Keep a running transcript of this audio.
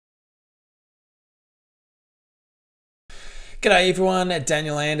G'day everyone,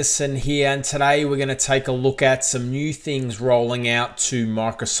 Daniel Anderson here, and today we're going to take a look at some new things rolling out to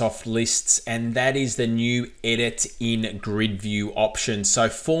Microsoft Lists, and that is the new Edit in Grid View option, so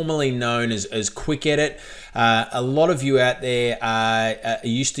formerly known as Quick Edit. A lot of you out there are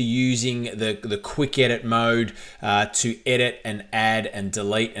used to using the Quick Edit mode to edit and add and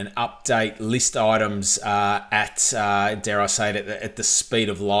delete and update list items at, dare I say it, at the speed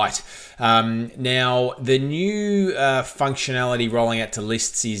of light. Now, the new functionality rolling out to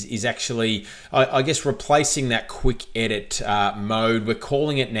lists is actually, I guess, replacing that quick edit mode. We're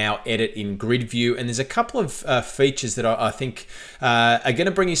calling it now Edit in Grid View, and there's a couple of features that I think are going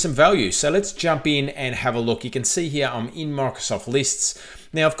to bring you some value. So let's jump in and have a look. You can see here I'm in Microsoft Lists.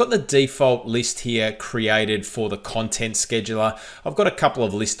 Now I've got the default list here created for the content scheduler. I've got a couple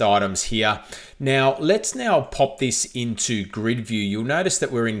of list items here. Now let's pop this into Grid View. You'll notice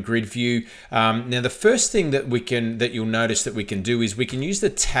that we're in Grid View. Now the first thing that you'll notice that we can do is we can use the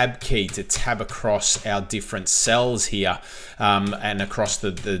tab key to tab across our different cells here and across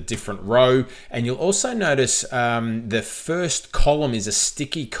the different row. And you'll also notice the first column is a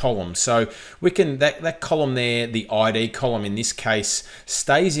sticky column. So we can that column there, the ID column in this case,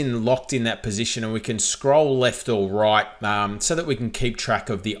 stays locked in that position, and we can scroll left or right so that we can keep track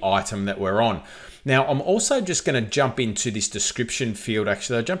of the item that we're on. Now I'm also just going to jump into this description field.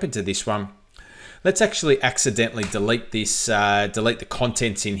 Actually, I'll jump into this one. Let's actually accidentally delete this, delete the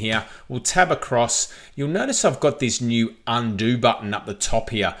contents in here. We'll tab across. You'll notice I've got this new undo button up the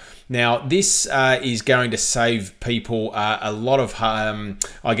top here. Now this is going to save people a lot of,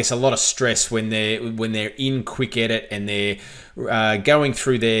 I guess, a lot of stress when they're in Quick Edit and they're going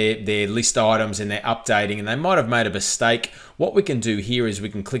through their list items and they're updating and they might have made a mistake. What we can do here is we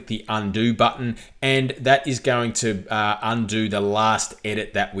can click the undo button, and that is going to undo the last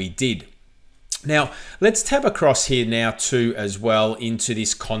edit that we did. Now, let's tab across here now too as well into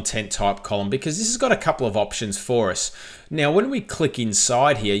this content type column, because this has got a couple of options for us. Now, when we click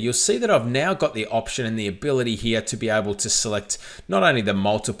inside here, you'll see that I've now got the option and the ability here to be able to select not only the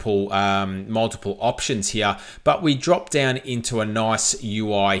multiple options here, but we drop down into a nice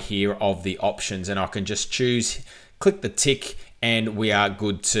UI here of the options, and I can just choose, click the tick, and we are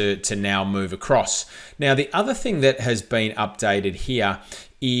good to now move across. Now, the other thing that has been updated here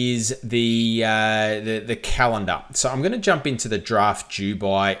is the calendar. So I'm going to jump into the draft due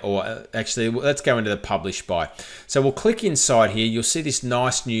by, or actually let's go into the publish by. So we'll click inside here. You'll see this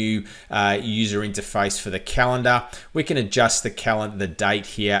nice new user interface for the calendar. We can adjust the calendar, the date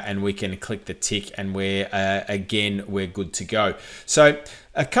here, and we can click the tick, and we're good to go. So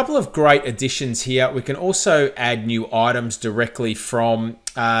a couple of great additions here. We can also add new items directly from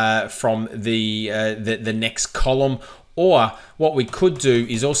the next column. Or what we could do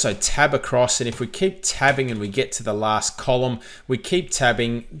is also tab across, and if we keep tabbing and we get to the last column, we keep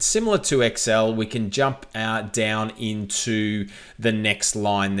tabbing. Similar to Excel, we can jump down into the next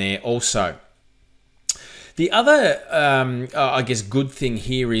line there also. The other, I guess, good thing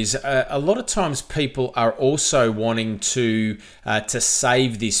here is a lot of times people are also wanting to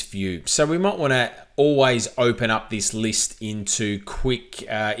save this view. So we might want to always open up this list into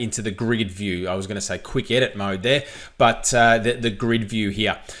the grid view. I was going to say quick edit mode there, but the grid view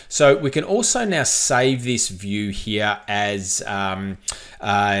here. So we can also now save this view here as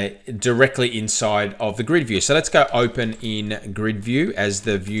directly inside of the grid view. So let's go open in grid view as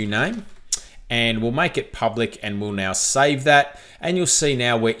the view name, and we'll make it public, and we'll now save that. And you'll see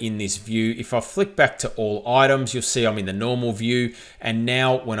now we're in this view. If I flick back to all items, you'll see I'm in the normal view. And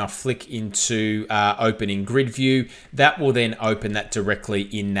now when I flick into open in grid view, that will then open that directly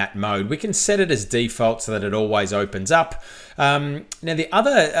in that mode. We can set it as default so that it always opens up. Now the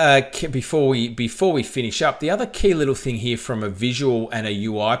other, before we finish up, the other key little thing here from a visual and a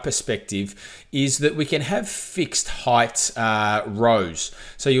UI perspective is that we can have fixed height rows.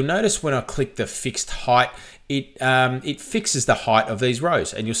 So you'll notice when I click the fixed height, it fixes the height of these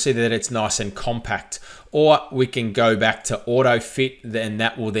rows, and you'll see that it's nice and compact. Or we can go back to auto fit, and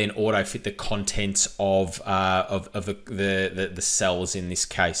that will then auto fit the contents of the cells in this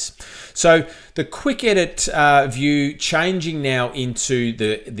case. So the quick edit view changing now into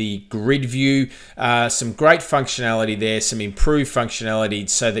the grid view. Some great functionality there, some improved functionality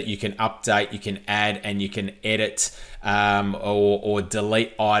so that you can update, you can add, and you can edit or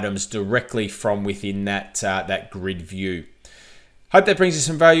delete items directly from within that grid view. Hope that brings you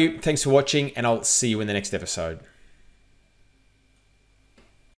some value. Thanks for watching, and I'll see you in the next episode.